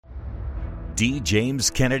D.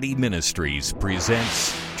 James Kennedy Ministries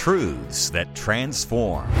presents Truths That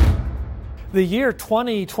Transform. The year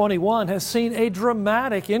 2021 has seen a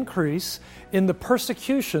dramatic increase in the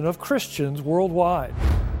persecution of Christians worldwide.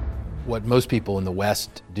 What most people in the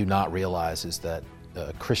West do not realize is that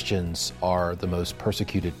Christians are the most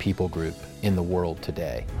persecuted people group in the world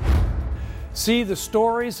today. See the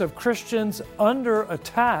stories of Christians under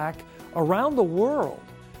attack around the world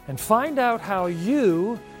and find out how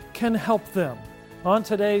you can help them on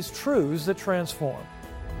today's Truths That Transform.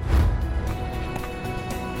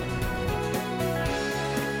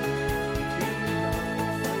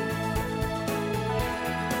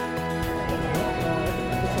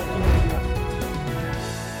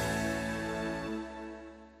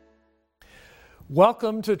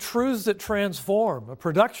 Welcome to Truths That Transform, a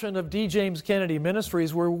production of D. James Kennedy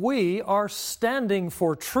Ministries, where we are standing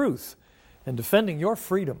for truth and defending your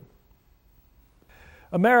freedom.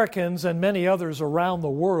 Americans and many others around the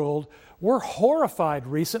world were horrified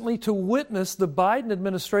recently to witness the Biden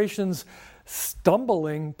administration's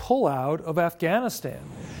stumbling pullout of Afghanistan,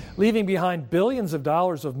 leaving behind billions of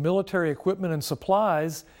dollars of military equipment and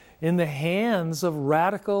supplies in the hands of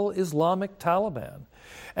radical Islamic Taliban,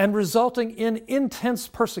 and resulting in intense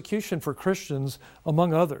persecution for Christians,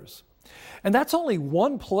 among others. And that's only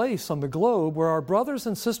one place on the globe where our brothers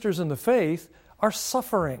and sisters in the faith are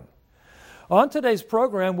suffering. On today's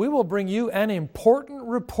program, we will bring you an important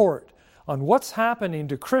report on what's happening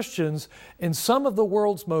to Christians in some of the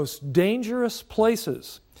world's most dangerous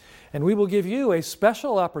places. And we will give you a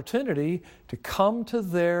special opportunity to come to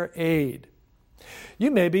their aid.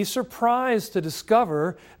 You may be surprised to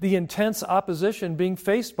discover the intense opposition being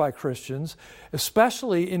faced by Christians,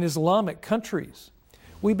 especially in Islamic countries.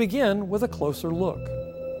 We begin with a closer look.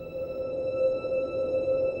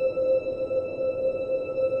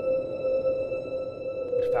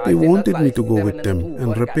 They wanted me to go with them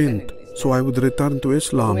and repent, so I would return to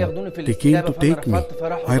Islam. They came to take me.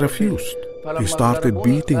 I refused. They started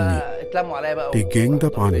beating me. They ganged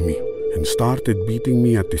up on me and started beating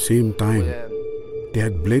me at the same time. They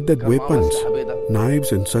had bladed weapons,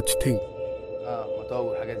 knives and such things.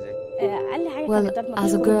 Well,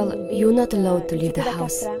 as a girl, you're not allowed to leave the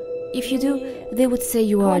house. If you do, they would say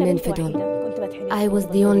you are an infidel. I was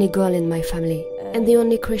the only girl in my family and the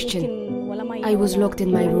only Christian. I was locked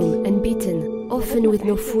in my room and beaten, often with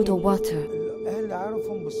no food or water.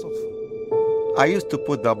 I used to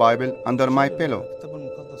put the Bible under my pillow.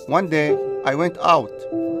 One day, I went out.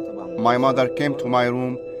 My mother came to my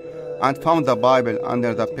room and found the Bible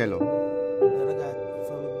under the pillow.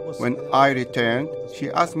 When I returned,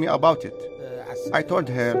 she asked me about it. I told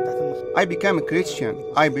her, I became a Christian.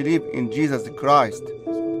 I believe in Jesus Christ.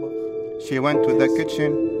 She went to the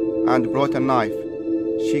kitchen and brought a knife.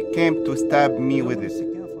 She came to stab me with it.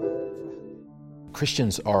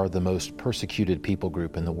 Christians are the most persecuted people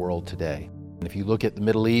group in the world today. And if you look at the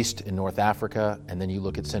Middle East and North Africa, and then you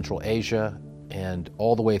look at Central Asia, and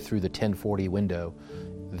all the way through the 1040 window,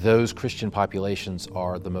 those Christian populations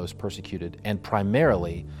are the most persecuted, and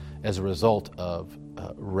primarily as a result of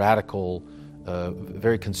radical,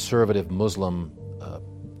 very conservative Muslim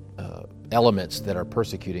elements that are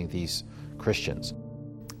persecuting these Christians.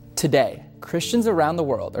 Today, Christians around the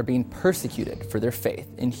world are being persecuted for their faith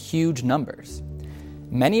in huge numbers.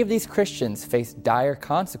 Many of these Christians face dire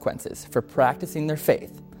consequences for practicing their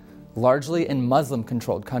faith, largely in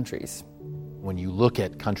Muslim-controlled countries. When you look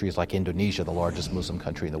at countries like Indonesia, the largest Muslim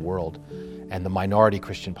country in the world, and the minority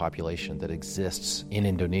Christian population that exists in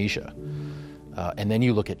Indonesia, and then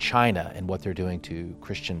you look at China and what they're doing to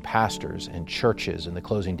Christian pastors and churches and the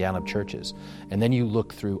closing down of churches, and then you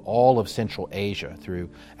look through all of Central Asia, through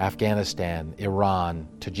Afghanistan, Iran,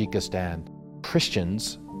 Tajikistan,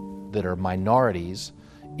 Christians that are minorities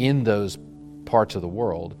in those parts of the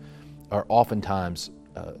world are oftentimes,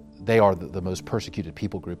 they are the most persecuted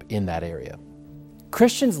people group in that area.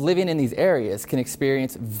 Christians living in these areas can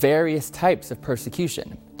experience various types of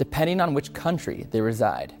persecution, depending on which country they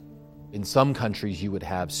reside. In some countries, you would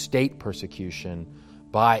have state persecution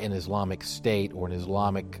by an Islamic state or an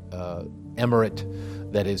Islamic emirate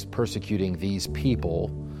that is persecuting these people.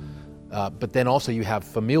 But then also you have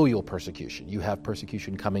familial persecution. You have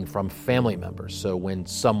persecution coming from family members. So when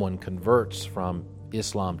someone converts from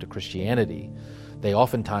Islam to Christianity, they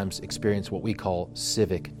oftentimes experience what we call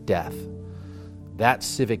civic death. That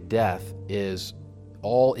civic death is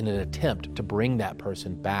all in an attempt to bring that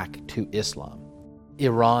person back to Islam.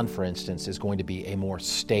 Iran, for instance, is going to be a more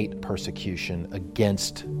state persecution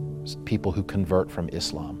against people who convert from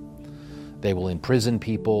Islam. They will imprison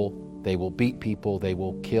people, they will beat people, they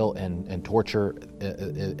will kill and torture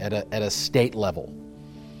at a state level.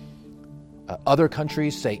 Other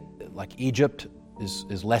countries, say like Egypt,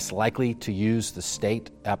 is less likely to use the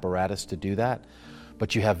state apparatus to do that,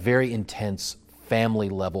 but you have very intense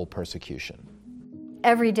family-level persecution.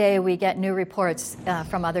 Every day we get new reports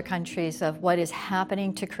from other countries of what is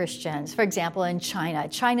happening to Christians. For example, in China.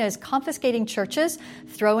 China is confiscating churches,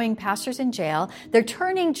 throwing pastors in jail. They're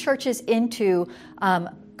turning churches into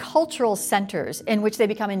cultural centers in which they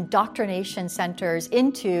become indoctrination centers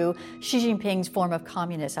into Xi Jinping's form of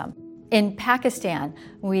communism. In Pakistan,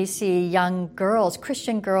 we see young girls,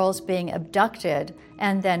 Christian girls, being abducted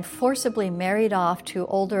and then forcibly married off to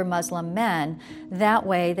older Muslim men. That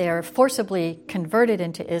way, they are forcibly converted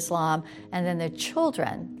into Islam, and then their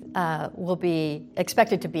children will be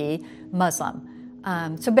expected to be Muslim.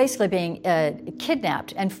 So basically being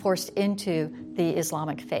kidnapped and forced into the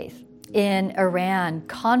Islamic faith. In Iran,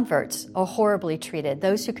 converts are horribly treated.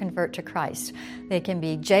 Those who convert to Christ, they can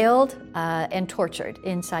be jailed and tortured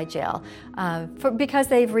inside jail because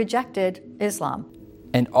they've rejected Islam.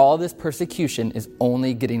 And all this persecution is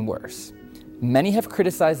only getting worse. Many have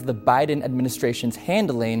criticized the Biden administration's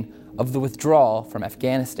handling of the withdrawal from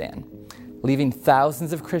Afghanistan, leaving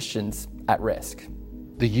thousands of Christians at risk.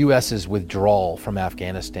 The U.S.'s withdrawal from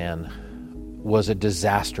Afghanistan was a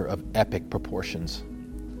disaster of epic proportions.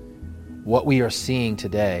 What we are seeing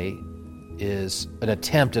today is an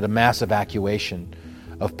attempt at a mass evacuation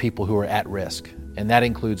of people who are at risk, and that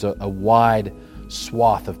includes a wide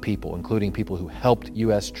swath of people, including people who helped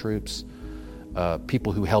U.S. troops,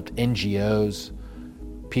 people who helped NGOs,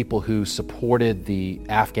 people who supported the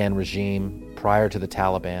Afghan regime prior to the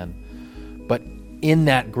Taliban. But in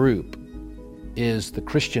that group is the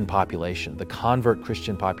Christian population, the convert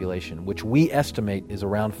Christian population, which we estimate is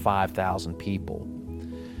around 5,000 people.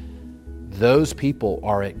 Those people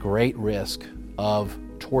are at great risk of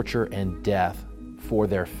torture and death for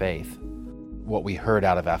their faith. What we heard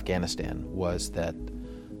out of Afghanistan was that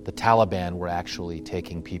the Taliban were actually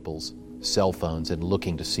taking people's cell phones and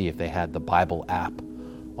looking to see if they had the Bible app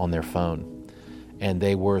on their phone. And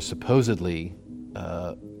they were supposedly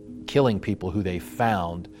killing people who they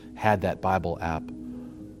found had that Bible app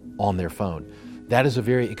on their phone. That is a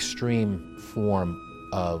very extreme form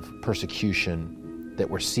of persecution that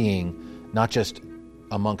we're seeing, not just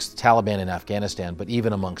amongst Taliban in Afghanistan, but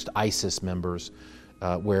even amongst ISIS members,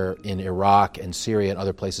 where in Iraq and Syria and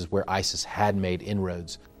other places where ISIS had made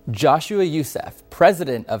inroads. Joshua Youssef,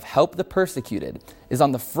 president of Help the Persecuted, is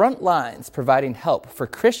on the front lines providing help for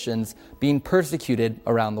Christians being persecuted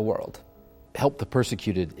around the world. Help the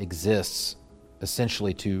Persecuted exists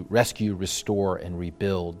essentially to rescue, restore, and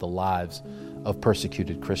rebuild the lives of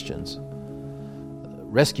persecuted Christians.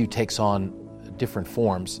 Rescue takes on different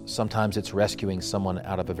forms. Sometimes it's rescuing someone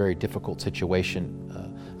out of a very difficult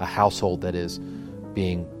situation, a household that is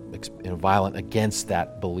being violent against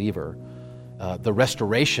that believer. The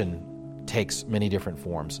restoration takes many different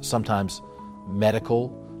forms, sometimes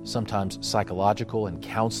medical, sometimes psychological and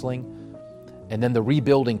counseling. And then the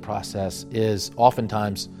rebuilding process is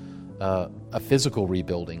oftentimes a physical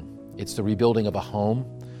rebuilding. It's the rebuilding of a home.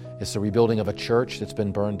 It's the rebuilding of a church that's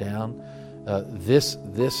been burned down. This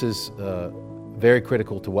is very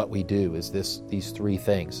critical to what we do, is these three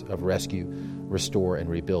things of rescue, restore, and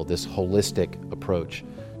rebuild, this holistic approach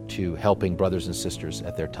to helping brothers and sisters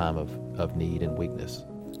at their time of need and weakness.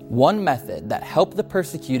 One method that Help the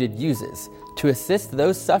Persecuted uses to assist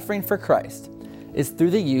those suffering for Christ is through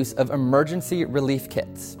the use of emergency relief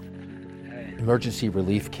kits. Emergency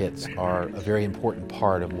relief kits are a very important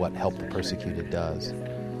part of what Help the Persecuted does.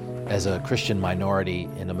 As a Christian minority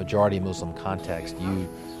in a majority Muslim context, you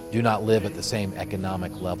do not live at the same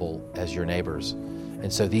economic level as your neighbors.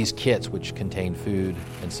 And so these kits, which contain food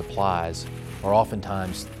and supplies, are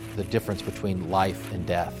oftentimes the difference between life and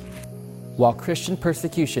death. While Christian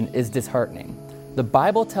persecution is disheartening, the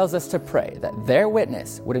Bible tells us to pray that their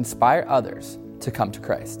witness would inspire others to come to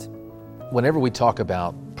Christ. Whenever we talk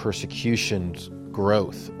about persecution's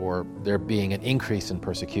growth or there being an increase in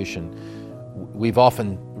persecution, we've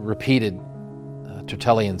often repeated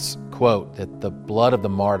Tertullian's quote that the blood of the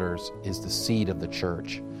martyrs is the seed of the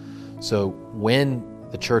church. So when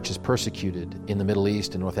the church is persecuted in the Middle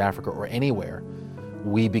East, in North Africa, or anywhere,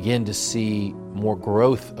 we begin to see more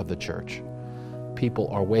growth of the church. People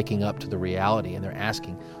are waking up to the reality and they're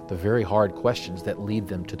asking the very hard questions that lead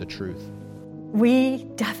them to the truth. We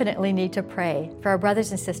definitely need to pray for our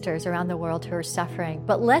brothers and sisters around the world who are suffering,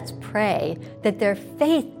 but let's pray that their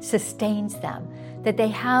faith sustains them, that they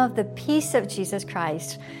have the peace of Jesus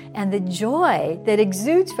Christ and the joy that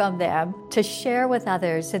exudes from them to share with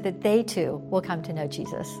others so that they too will come to know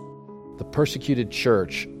Jesus. The persecuted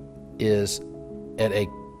church is at a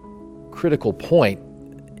critical point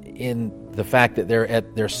in the fact that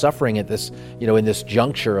they're suffering at this, in this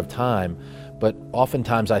juncture of time. But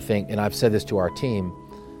oftentimes I think, and I've said this to our team,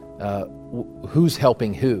 who's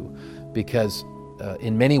helping who? Because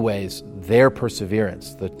in many ways, their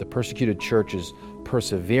perseverance, the persecuted church's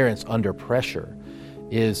perseverance under pressure,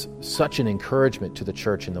 is such an encouragement to the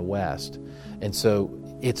church in the West. And so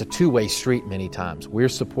it's a two-way street many times. We're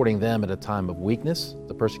supporting them at a time of weakness,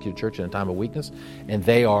 the persecuted church in a time of weakness, and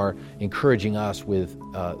they are encouraging us with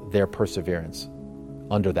their perseverance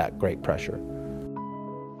under that great pressure.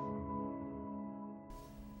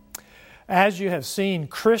 As you have seen,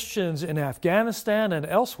 Christians in Afghanistan and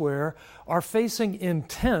elsewhere are facing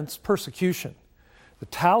intense persecution. The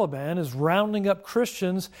Taliban is rounding up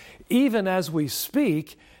Christians even as we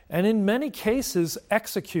speak, and in many cases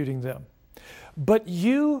executing them. But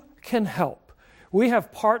you can help. We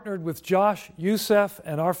have partnered with Josh Youssef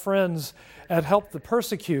and our friends at Help the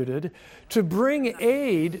Persecuted to bring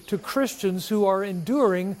aid to Christians who are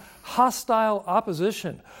enduring hostile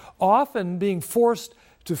opposition, often being forced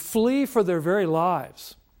to flee for their very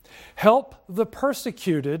lives. Help the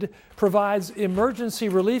Persecuted provides emergency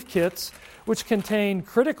relief kits which contain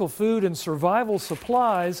critical food and survival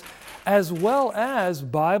supplies, as well as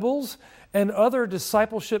Bibles and other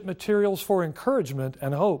discipleship materials for encouragement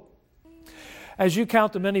and hope. As you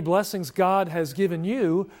count the many blessings God has given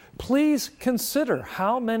you, please consider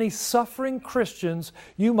how many suffering Christians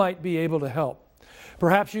you might be able to help.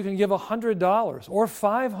 Perhaps you can give $100 or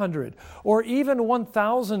 $500 or even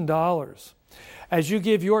 $1,000. As you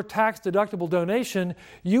give your tax-deductible donation,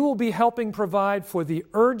 you will be helping provide for the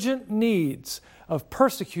urgent needs of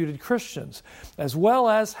persecuted Christians, as well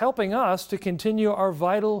as helping us to continue our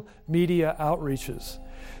vital media outreaches.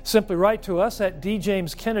 Simply write to us at D.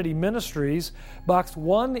 James Kennedy Ministries, Box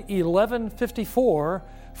 11154,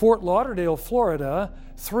 Fort Lauderdale, Florida,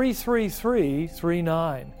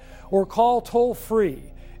 33339, or call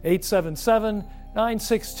toll-free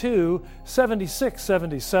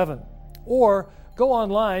 877-962-7677, or go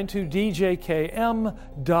online to djkm.org.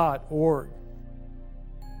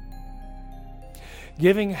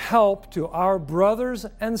 Giving help to our brothers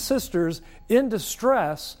and sisters in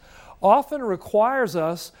distress often requires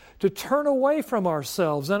us to turn away from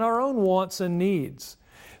ourselves and our own wants and needs.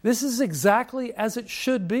 This is exactly as it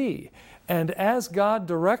should be, and as God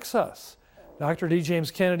directs us. Dr. D. James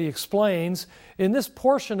Kennedy explains in this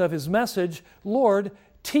portion of his message, Lord,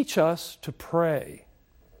 teach us to pray.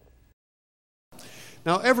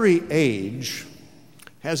 Now, every age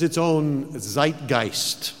has its own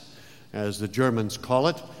zeitgeist, as the Germans call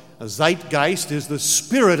it. A zeitgeist is the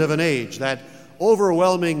spirit of an age, that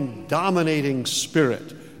overwhelming, dominating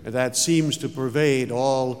spirit that seems to pervade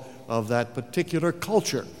all of that particular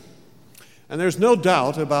culture. And there's no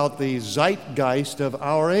doubt about the zeitgeist of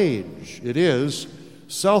our age. It is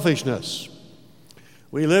selfishness.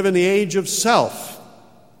 We live in the age of self.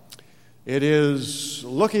 It is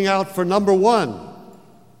looking out for number one.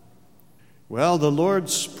 Well, the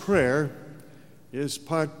Lord's Prayer is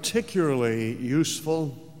particularly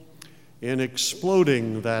useful in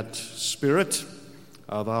exploding that spirit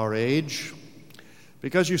of our age,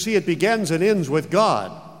 because you see, it begins and ends with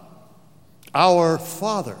God. Our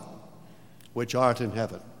Father, which art in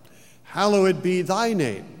heaven, hallowed be thy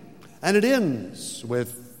name. And it ends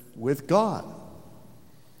with God.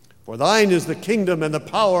 For thine is the kingdom and the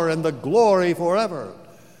power and the glory forever.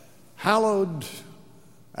 Hallowed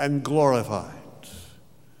and glorified.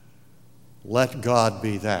 Let God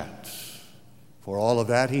be that. For all of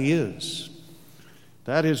that he is.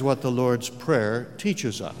 That is what the Lord's Prayer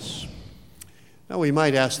teaches us. Now we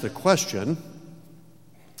might ask the question,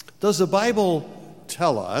 does the Bible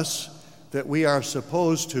tell us that we are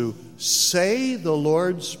supposed to say the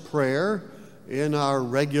Lord's Prayer in our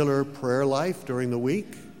regular prayer life during the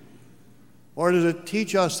week? Or does it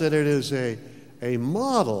teach us that it is a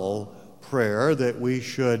model prayer that we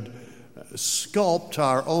should sculpt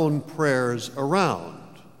our own prayers around?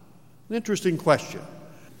 An interesting question.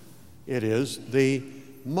 It is the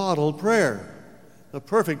model prayer, the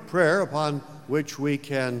perfect prayer upon which we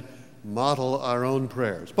can model our own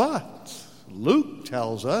prayers. But Luke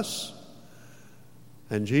tells us,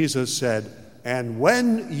 and Jesus said, and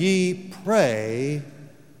when ye pray,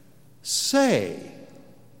 say,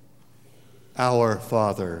 Our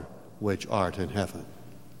Father which art in heaven.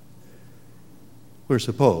 We're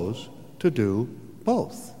supposed to do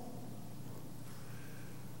both.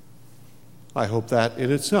 I hope that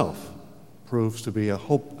in itself proves to be a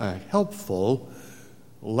helpful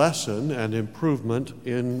lesson and improvement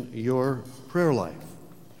in your prayer life.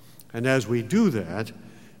 And as we do that,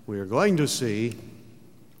 we are going to see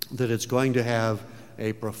that it's going to have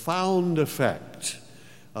a profound effect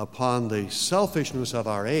upon the selfishness of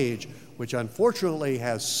our age, which unfortunately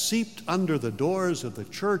has seeped under the doors of the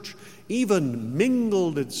church, even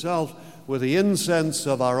mingled itself with the incense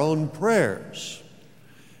of our own prayers.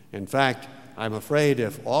 In fact, I'm afraid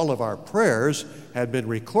if all of our prayers had been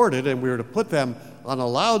recorded and we were to put them on a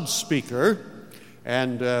loudspeaker,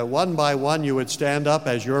 and one by one you would stand up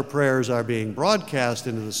as your prayers are being broadcast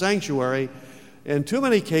into the sanctuary, in too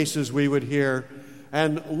many cases we would hear,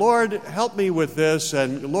 and Lord, help me with this,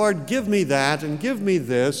 and Lord, give me that, and give me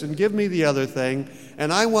this, and give me the other thing,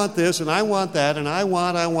 and I want this, and I want that, and I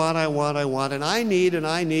want, and I need, and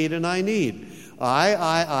I need, and I need. I.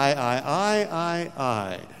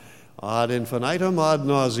 Ad infinitum, ad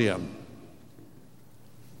nauseam.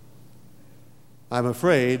 I'm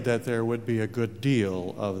afraid that there would be a good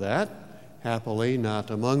deal of that, happily not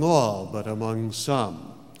among all, but among some.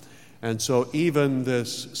 And so even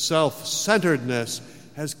this self-centeredness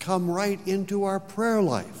has come right into our prayer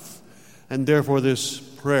life. And therefore this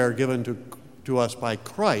prayer given to us by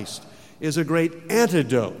Christ is a great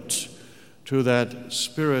antidote to that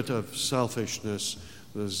spirit of selfishness,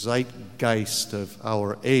 the zeitgeist of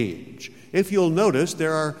our age. If you'll notice,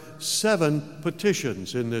 there are 7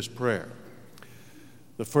 petitions in this prayer.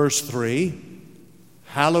 The first 3,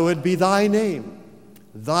 hallowed be thy name,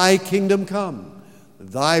 thy kingdom come,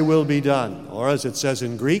 thy will be done. Or as it says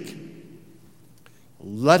in Greek,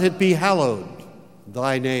 let it be hallowed,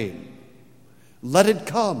 thy name. Let it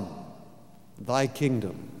come, thy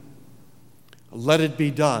kingdom. Let it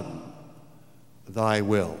be done, thy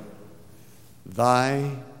will.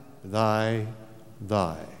 Thy. The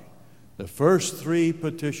first 3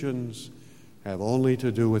 petitions have only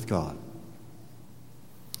to do with God.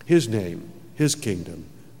 His name, His kingdom,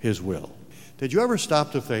 His will. Did you ever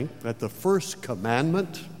stop to think that the first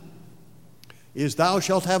commandment is, thou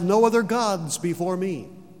shalt have no other gods before me?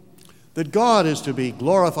 That God is to be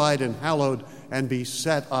glorified and hallowed and be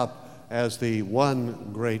set up as the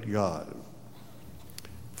one great God.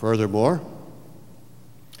 Furthermore,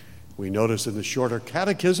 we notice in the shorter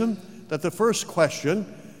catechism that the first question,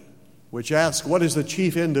 which asks, what is the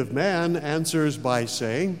chief end of man, answers by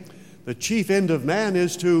saying, the chief end of man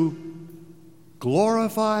is to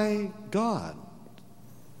glorify God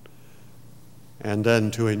and then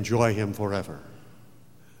to enjoy Him forever.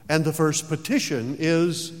 And the first petition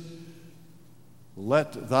is,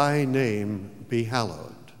 let thy name be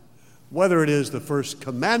hallowed. Whether it is the first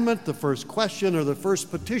commandment, the first question, or the first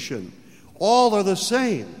petition, all are the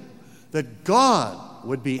same. That God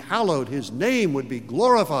would be hallowed, His name would be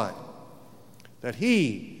glorified, that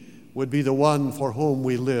He would be the one for whom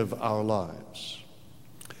we live our lives.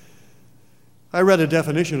 I read a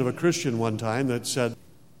definition of a Christian one time that said,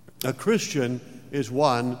 a Christian is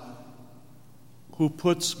one who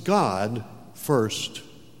puts God first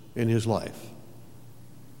in his life.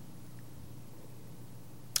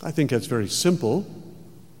 I think that's very simple,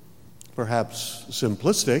 perhaps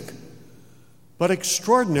simplistic, but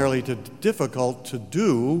extraordinarily difficult to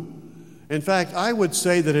do. In fact, I would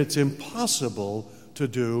say that it's impossible to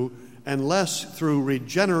do unless through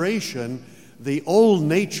regeneration the old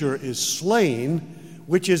nature is slain,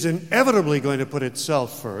 which is inevitably going to put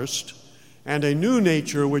itself first, and a new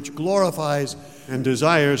nature which glorifies and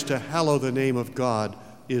desires to hallow the name of God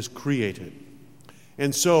is created.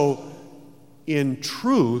 And so, in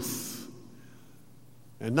truth,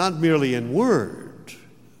 and not merely in word,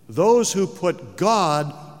 those who put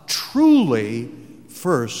God truly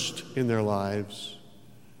first in their lives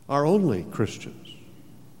are only Christians.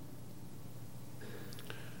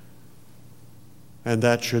 And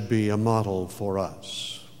that should be a model for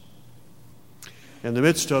us. In the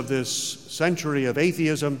midst of this century of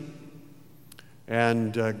atheism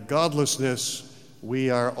and godlessness,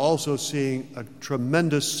 we are also seeing a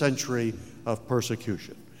tremendous century of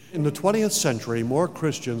persecution. In the 20th century, more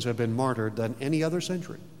Christians have been martyred than any other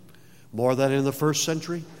century. More than in the first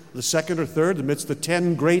century, the second or third, amidst the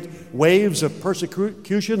 10 great waves of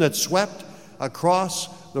persecution that swept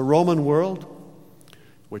across the Roman world,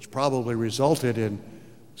 which probably resulted in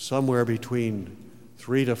somewhere between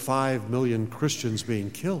 3 to 5 million Christians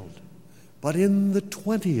being killed. But in the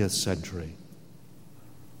 20th century,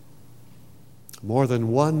 more than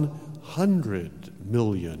 100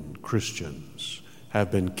 million Christians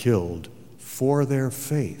have been killed for their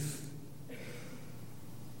faith.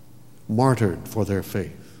 Martyred for their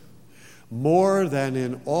faith, more than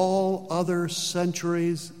in all other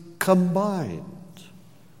centuries combined.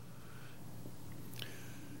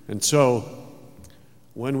 And so,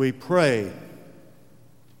 when we pray,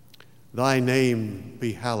 thy name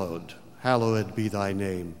be hallowed, hallowed be thy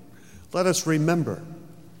name, let us remember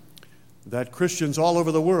that Christians all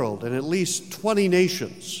over the world, in at least 20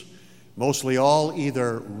 nations, mostly all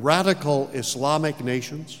either radical Islamic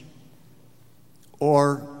nations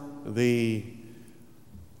or the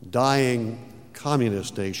dying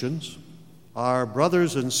communist nations, are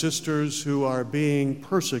brothers and sisters who are being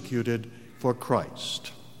persecuted for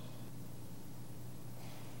Christ.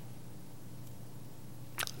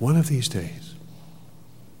 One of these days,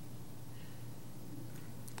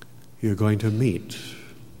 you're going to meet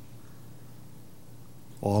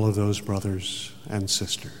all of those brothers and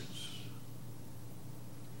sisters.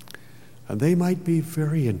 And they might be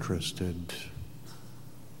very interested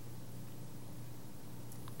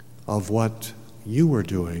of what you were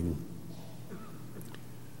doing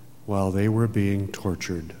while they were being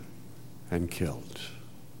tortured and killed.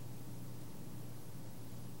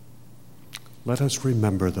 Let us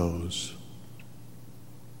remember those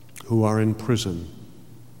who are in prison,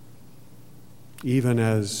 even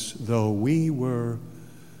as though we were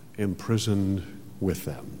imprisoned with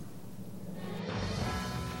them.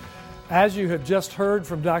 As you have just heard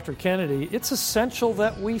from Dr. Kennedy, it's essential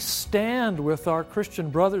that we stand with our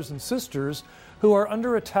Christian brothers and sisters who are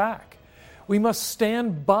under attack. We must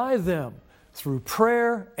stand by them through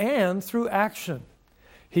prayer and through action.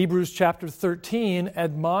 Hebrews chapter 13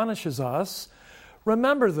 admonishes us,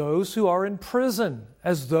 remember those who are in prison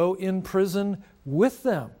as though in prison with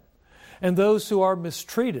them, and those who are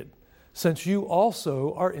mistreated, since you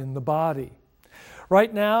also are in the body.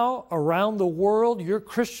 Right now, around the world, your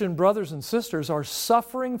Christian brothers and sisters are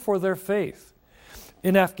suffering for their faith.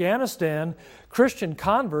 In Afghanistan, Christian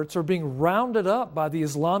converts are being rounded up by the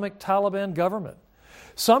Islamic Taliban government.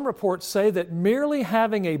 Some reports say that merely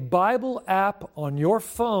having a Bible app on your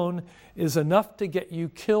phone is enough to get you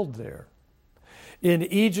killed there. In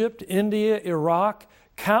Egypt, India, Iraq,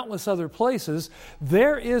 countless other places,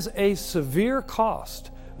 there is a severe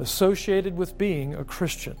cost associated with being a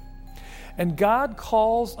Christian. And God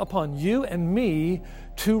calls upon you and me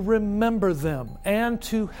to remember them and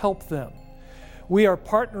to help them. We are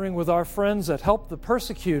partnering with our friends at Help the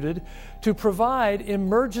Persecuted to provide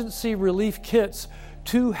emergency relief kits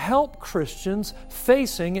to help Christians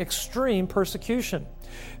facing extreme persecution.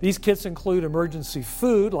 These kits include emergency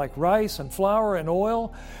food like rice and flour and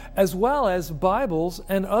oil, as well as Bibles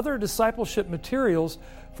and other discipleship materials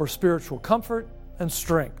for spiritual comfort and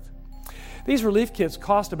strength. These relief kits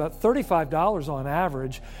cost about $35 on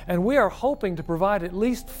average, and we are hoping to provide at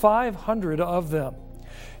least 500 of them.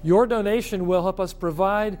 Your donation will help us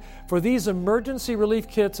provide for these emergency relief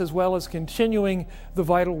kits as well as continuing the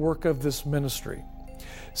vital work of this ministry.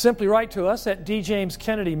 Simply write to us at D. James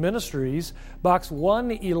Kennedy Ministries, Box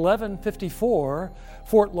 11154,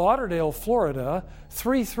 Fort Lauderdale, Florida,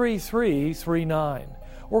 33339,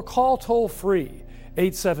 or call toll-free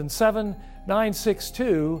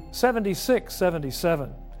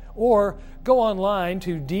 877-962-7677, or go online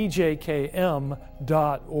to djkm.org.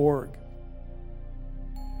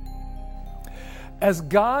 As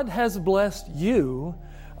God has blessed you,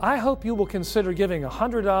 I hope you will consider giving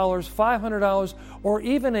 $100, $500, or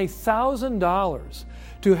even $1,000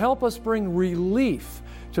 to help us bring relief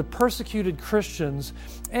to persecuted Christians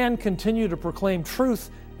and continue to proclaim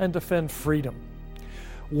truth and defend freedom.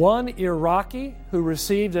 One Iraqi who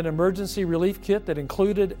received an emergency relief kit that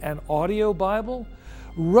included an audio Bible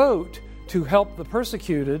wrote to Help the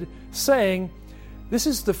Persecuted, saying, "This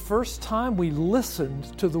is the first time we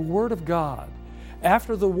listened to the Word of God.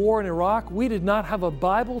 After the war in Iraq, we did not have a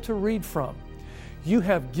Bible to read from. You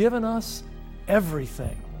have given us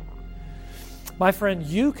everything." My friend,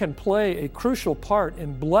 you can play a crucial part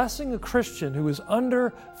in blessing a Christian who is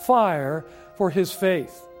under fire for his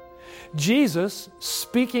faith. Jesus,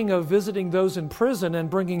 speaking of visiting those in prison and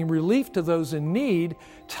bringing relief to those in need,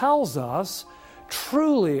 tells us,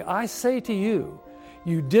 "Truly, I say to you,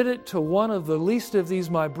 you did it to one of the least of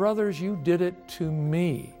these my brothers, you did it to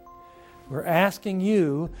me." We're asking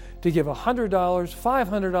you to give $100,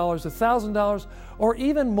 $500, $1,000, or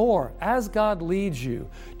even more as God leads you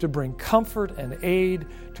to bring comfort and aid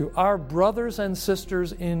to our brothers and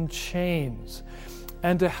sisters in chains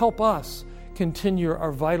and to help us continue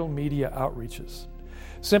our vital media outreaches.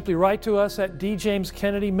 Simply write to us at D. James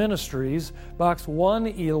Kennedy Ministries, Box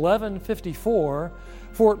 11154,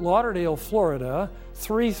 Fort Lauderdale, Florida,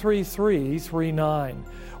 33339,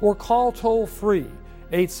 or call toll-free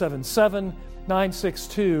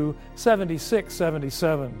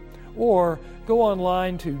 877-962-7677, or go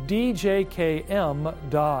online to djkm.org.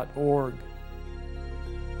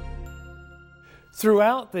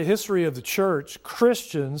 Throughout the history of the church,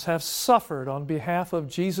 Christians have suffered on behalf of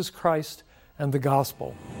Jesus Christ and the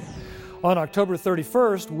gospel. On October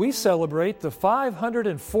 31st, we celebrate the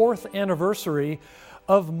 504th anniversary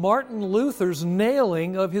of Martin Luther's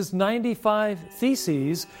nailing of his 95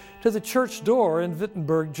 Theses to the church door in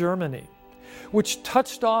Wittenberg, Germany, which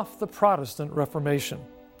touched off the Protestant Reformation.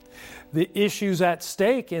 The issues at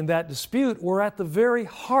stake in that dispute were at the very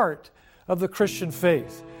heart of the Christian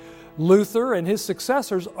faith. Luther and his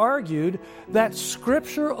successors argued that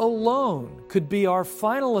Scripture alone could be our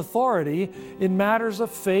final authority in matters of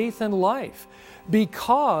faith and life,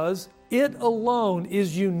 because it alone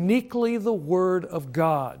is uniquely the Word of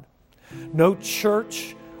God. No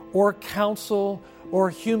church or council or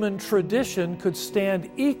human tradition could stand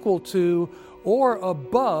equal to or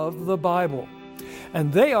above the Bible.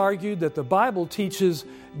 And they argued that the Bible teaches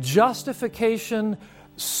justification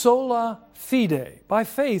sola fide, by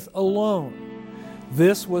faith alone.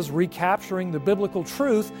 This was recapturing the biblical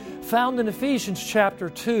truth found in Ephesians chapter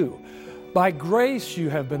 2. By grace you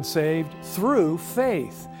have been saved through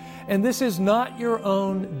faith. And this is not your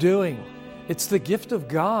own doing. It's the gift of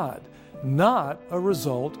God, not a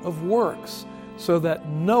result of works, so that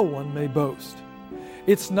no one may boast.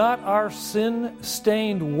 It's not our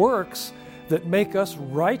sin-stained works that make us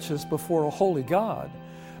righteous before a holy God,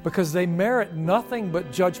 because they merit nothing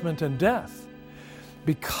but judgment and death.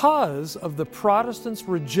 Because of the Protestants'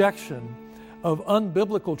 rejection of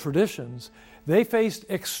unbiblical traditions, they faced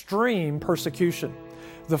extreme persecution.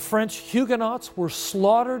 The French Huguenots were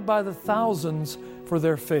slaughtered by the thousands for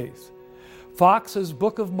their faith. Fox's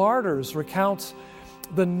Book of Martyrs recounts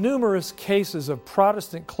the numerous cases of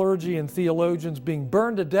Protestant clergy and theologians being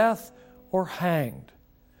burned to death or hanged.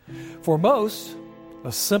 For most,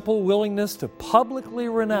 a simple willingness to publicly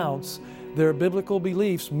renounce their biblical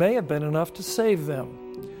beliefs may have been enough to save them.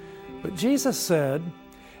 But Jesus said,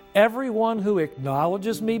 "Everyone who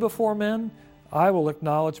acknowledges me before men, I will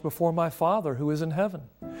acknowledge before my Father who is in heaven.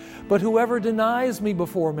 But whoever denies me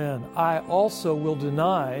before men, I also will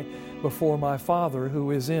deny before my Father who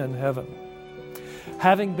is in heaven."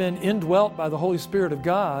 Having been indwelt by the Holy Spirit of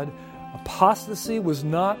God, apostasy was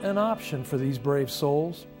not an option for these brave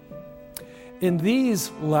souls. In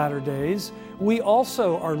these latter days, we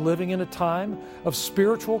also are living in a time of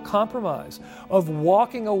spiritual compromise, of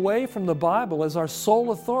walking away from the Bible as our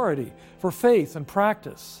sole authority for faith and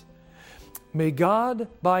practice. May God,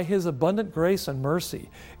 by His abundant grace and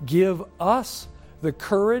mercy, give us the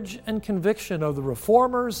courage and conviction of the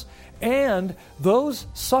Reformers and those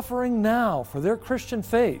suffering now for their Christian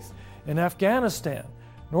faith in Afghanistan,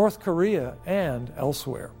 North Korea, and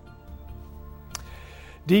elsewhere.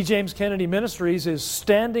 D. James Kennedy Ministries is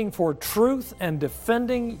standing for truth and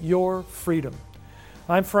defending your freedom.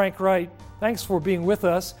 I'm Frank Wright. Thanks for being with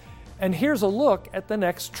us. And here's a look at the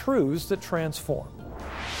next truths that transform.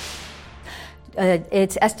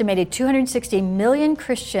 It's estimated 260 million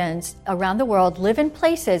Christians around the world live in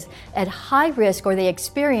places at high risk or they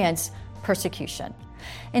experience persecution.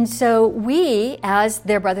 And so we, as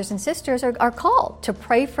their brothers and sisters, are called to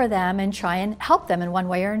pray for them and try and help them in one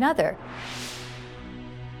way or another.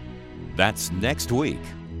 That's next week.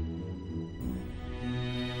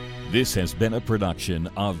 This has been a production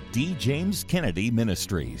of D. James Kennedy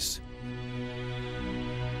Ministries.